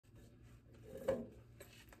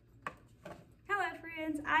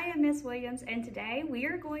I am Miss Williams, and today we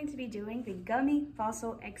are going to be doing the gummy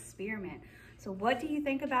fossil experiment. So what do you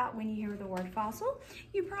think about when you hear the word fossil?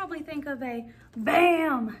 You probably think of a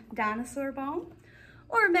BAM dinosaur bone,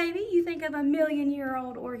 or maybe you think of a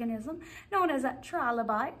million-year-old organism known as a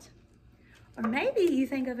trilobite. Or maybe you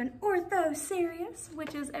think of an Orthocerius,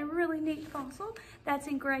 which is a really neat fossil that's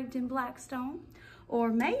engraved in black stone. Or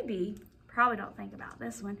maybe, probably don't think about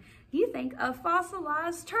this one, you think of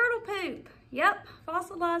fossilized turtle poop. Yep,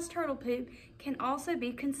 fossilized turtle poop can also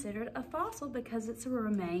be considered a fossil because it's a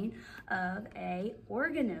remain of an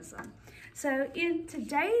organism. So in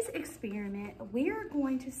today's experiment, we are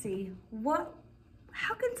going to see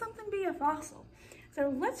how can something be a fossil?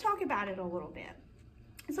 So let's talk about it a little bit.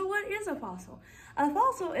 So what is a fossil? A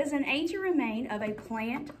fossil is an ancient remain of a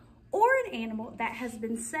plant or an animal that has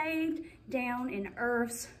been saved down in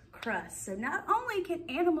Earth's crust. So not only can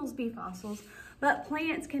animals be fossils, but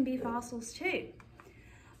plants can be fossils too.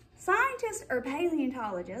 Scientists or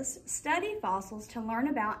paleontologists study fossils to learn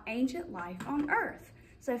about ancient life on Earth.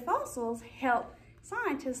 So fossils help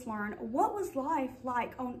scientists learn what was life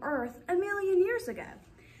like on Earth a million years ago.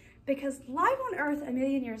 Because life on Earth a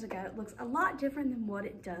million years ago looks a lot different than what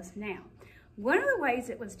it does now. One of the ways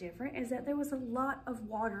it was different is that there was a lot of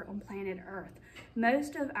water on planet Earth.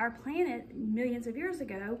 Most of our planet millions of years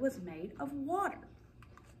ago was made of water.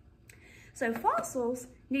 So fossils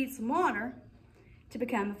need some water to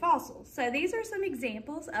become a fossil. So these are some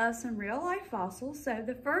examples of some real life fossils. So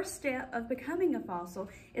the first step of becoming a fossil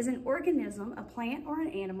is an organism, a plant or an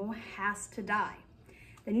animal, has to die.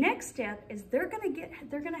 The next step is they're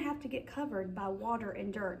gonna have to get covered by water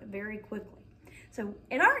and dirt very quickly. So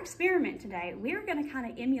in our experiment today, we're gonna kind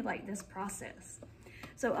of emulate this process.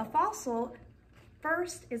 So a fossil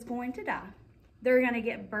first is going to die. They're gonna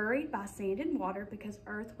get buried by sand and water because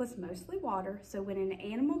Earth was mostly water. So when an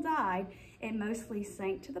animal died, it mostly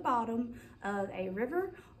sank to the bottom of a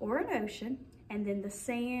river or an ocean, and then the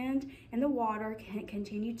sand and the water can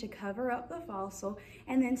continue to cover up the fossil,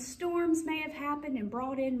 and then storms may have happened and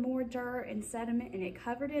brought in more dirt and sediment, and it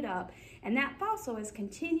covered it up, and that fossil has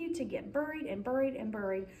continued to get buried and buried and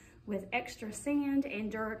buried with extra sand and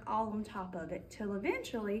dirt all on top of it, till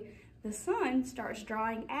eventually the sun starts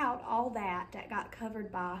drying out all that got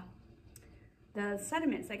covered by the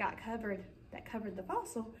sediments that covered the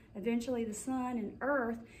fossil. Eventually the sun and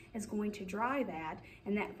Earth is going to dry that,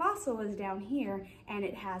 and that fossil is down here, and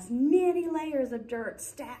it has many layers of dirt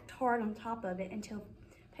stacked hard on top of it until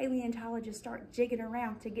paleontologists start jigging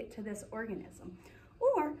around to get to this organism.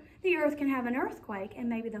 Or the Earth can have an earthquake and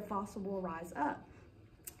maybe the fossil will rise up.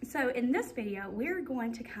 So in this video, we're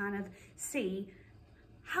going to kind of see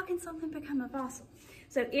how can something become a fossil.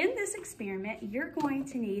 So in this experiment, you're going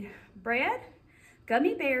to need bread,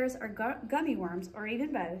 gummy bears or gummy worms, or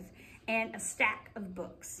even both, and a stack of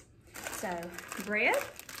books. So bread,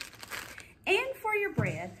 and for your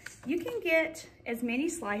bread, you can get as many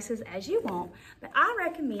slices as you want, but I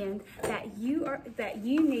recommend that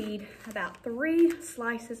you need about 3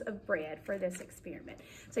 slices of bread for this experiment.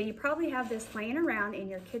 So you probably have this laying around in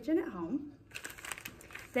your kitchen at home.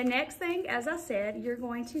 The next thing, as I said, you're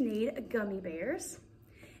going to need gummy bears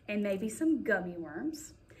and maybe some gummy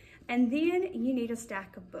worms. And then you need a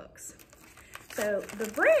stack of books. So the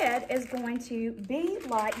bread is going to be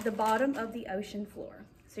like the bottom of the ocean floor.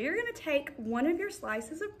 So you're gonna take one of your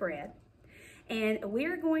slices of bread, and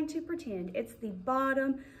we're going to pretend it's the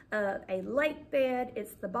bottom of a lake bed,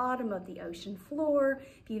 it's the bottom of the ocean floor.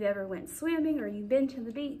 If you've ever went swimming or you've been to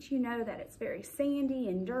the beach, you know that it's very sandy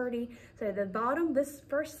and dirty. So the bottom, this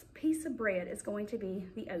first piece of bread is going to be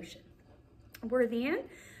the ocean. We're then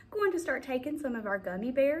going to start taking some of our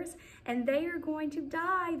gummy bears, and they are going to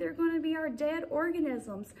die. They're going to be our dead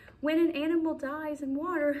organisms. When an animal dies in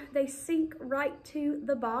water, they sink right to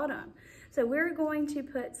the bottom. So we're going to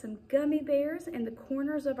put some gummy bears in the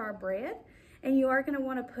corners of our bread, and you are going to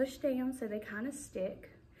want to push down so they kind of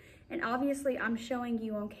stick. And obviously I'm showing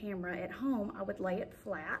you on camera. At home, I would lay it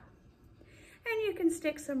flat. And you can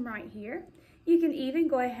stick some right here. You can even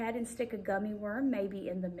go ahead and stick a gummy worm maybe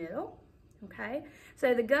in the middle. Okay,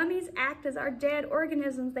 so the gummies act as our dead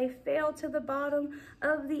organisms. They fell to the bottom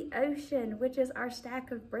of the ocean, which is our stack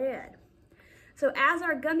of bread. So as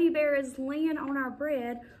our gummy bear is laying on our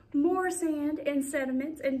bread, more sand and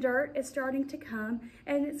sediments and dirt is starting to come,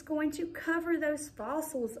 and it's going to cover those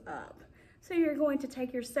fossils up. So you're going to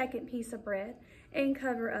take your second piece of bread and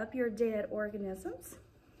cover up your dead organisms.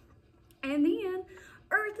 And then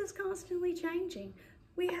Earth is constantly changing.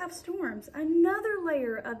 We have storms. Another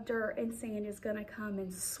layer of dirt and sand is going to come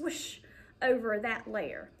and swoosh over that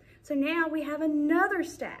layer. So now we have another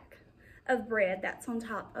stack of bread that's on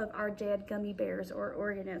top of our dead gummy bears or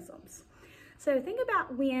organisms. So think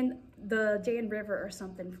about when the Dan River or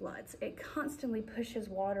something floods. It constantly pushes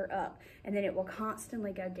water up and then it will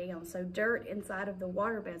constantly go down. So dirt inside of the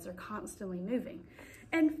water beds are constantly moving.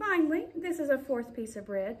 And finally, this is a fourth piece of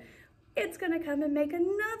bread. It's gonna come and make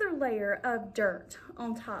another layer of dirt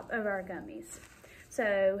on top of our gummies.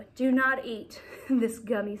 So do not eat this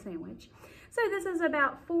gummy sandwich. So this is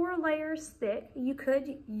about 4 layers thick. You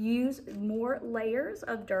could use more layers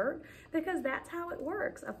of dirt because that's how it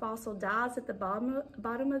works. A fossil dies at the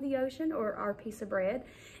bottom of the ocean or our piece of bread,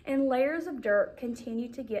 and layers of dirt continue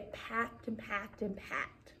to get packed and packed and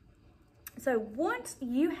packed. So once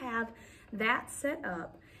you have that set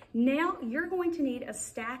up, now you're going to need a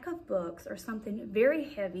stack of books or something very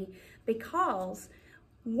heavy, because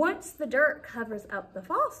once the dirt covers up the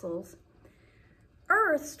fossils,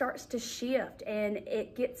 Earth starts to shift and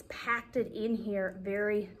it gets packed in here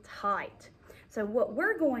very tight. So what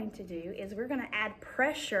we're going to do is we're going to add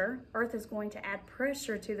pressure. Earth is going to add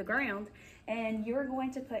pressure to the ground, and you're going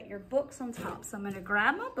to put your books on top. So I'm going to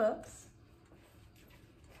grab my books.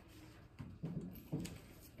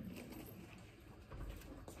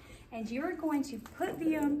 And you're going to put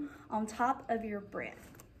them on top of your bread.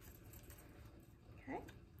 Okay.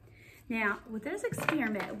 Now, with this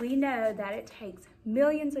experiment, we know that it takes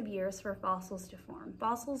millions of years for fossils to form.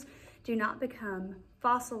 Fossils do not become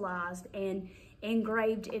fossilized and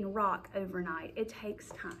engraved in rock overnight. It takes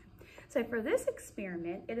time. So for this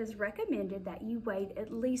experiment, it is recommended that you wait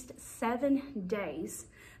at least 7 days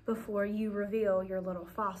before you reveal your little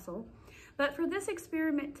fossil. But for this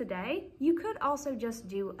experiment today, you could also just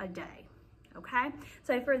do a day. Okay,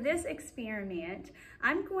 so for this experiment,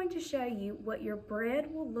 I'm going to show you what your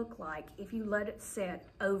bread will look like if you let it sit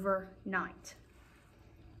overnight.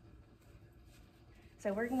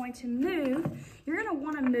 So we're going to you're going to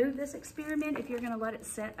want to move this experiment if you're going to let it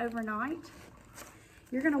sit overnight.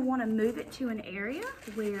 You're going to want to move it to an area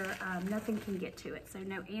where nothing can get to it, so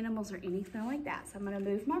no animals or anything like that. So I'm going to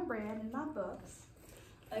move my bread and my books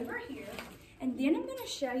over here. And then I'm going to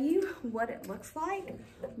show you what it looks like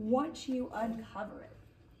once you uncover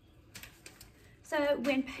it. So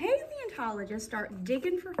when paleontologists start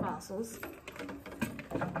digging for fossils,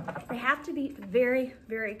 they have to be very,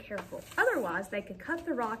 very careful. Otherwise, they could cut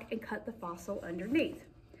the rock and cut the fossil underneath.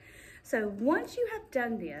 So once you have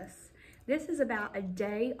done this, this is about a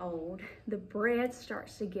day old, the bread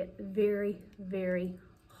starts to get very, very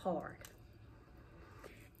hard.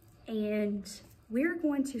 And we're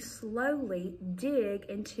going to slowly dig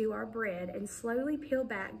into our bread and slowly peel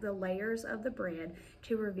back the layers of the bread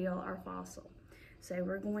to reveal our fossil. So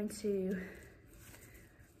we're going to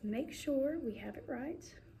make sure we have it right.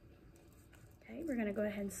 Okay, we're gonna go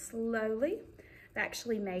ahead and slowly, I've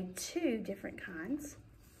actually made 2 different kinds.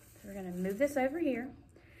 So we're gonna move this over here.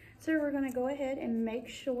 So we're gonna go ahead and make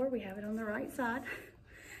sure we have it on the right side.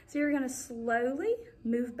 So you're gonna slowly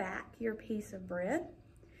move back your piece of bread.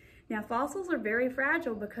 Now, fossils are very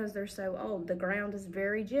fragile because they're so old. The ground is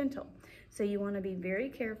very gentle. So you want to be very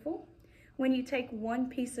careful. When you take one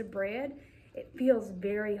piece of bread, it feels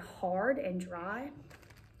very hard and dry.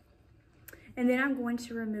 And then I'm going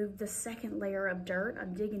to remove the second layer of dirt.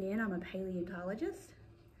 I'm digging in, I'm a paleontologist.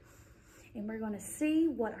 And we're going to see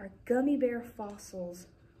what our gummy bear fossils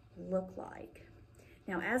look like.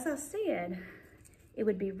 Now, as I said, it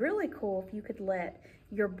would be really cool if you could let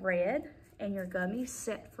your bread and your gummies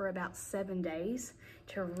sit for about 7 days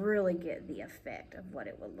to really get the effect of what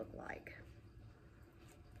it would look like.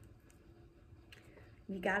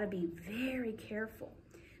 You gotta be very careful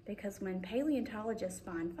because when paleontologists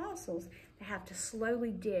find fossils, they have to slowly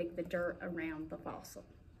dig the dirt around the fossil.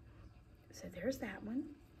 So there's that one,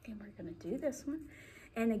 and we're gonna do this one.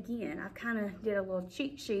 And again, I kind of did a little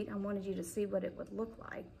cheat sheet. I wanted you to see what it would look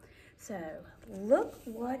like. So look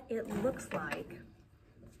what it looks like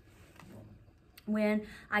when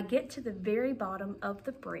I get to the very bottom of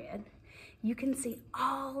the bread. You can see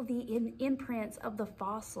all the imprints of the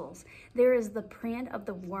fossils. There is the print of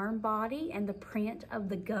the worm body and the print of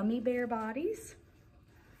the gummy bear bodies.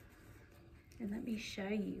 And let me show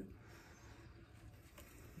you.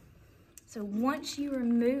 So once you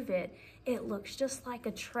remove it, it looks just like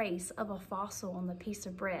a trace of a fossil on the piece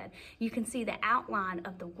of bread. You can see the outline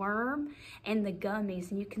of the worm and the gummies,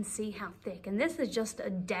 and you can see how thick. And this is just a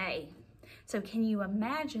day. So can you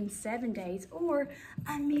imagine 7 days or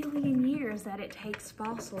 1,000,000 years that it takes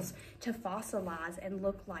fossils to fossilize and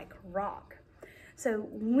look like rock? So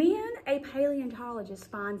when a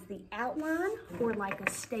paleontologist finds the outline or like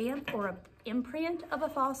a stamp or an imprint of a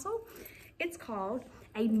fossil, it's called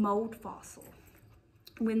a mold fossil.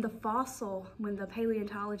 when the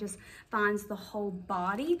paleontologist finds the whole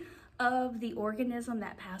body of the organism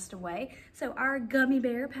that passed away. So our gummy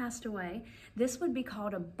bear passed away. This would be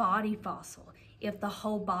called a body fossil if the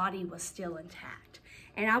whole body was still intact.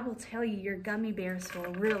 And I will tell you, your gummy bears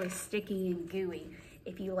feel really sticky and gooey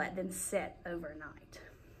if you let them sit overnight.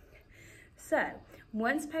 So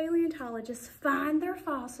once paleontologists find their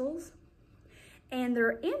fossils and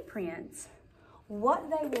their imprints, what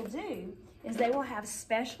they will do is they will have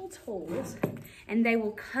special tools and they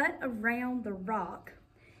will cut around the rock.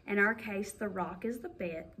 In our case, the rock is the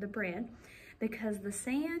bread, because the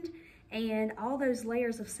sand and all those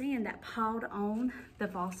layers of sand that piled on the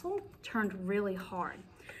fossil turned really hard.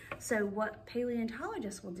 So what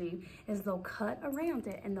paleontologists will do is they'll cut around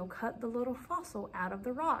it and they'll cut the little fossil out of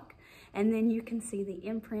the rock. And then you can see the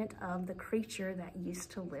imprint of the creature that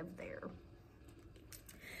used to live there.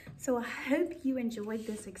 So I hope you enjoyed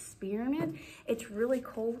this experiment. It's really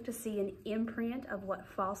cool to see an imprint of what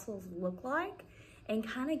fossils look like and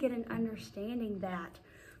kind of get an understanding that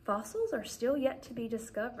fossils are still yet to be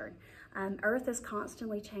discovered. Earth is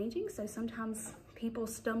constantly changing, so sometimes people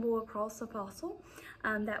stumble across a fossil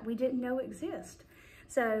that we didn't know exist.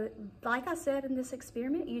 So like I said in this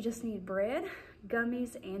experiment, you just need bread,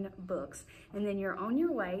 gummies, and books, and then you're on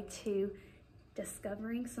your way to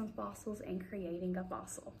discovering some fossils and creating a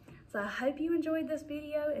fossil. So I hope you enjoyed this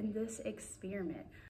video and this experiment.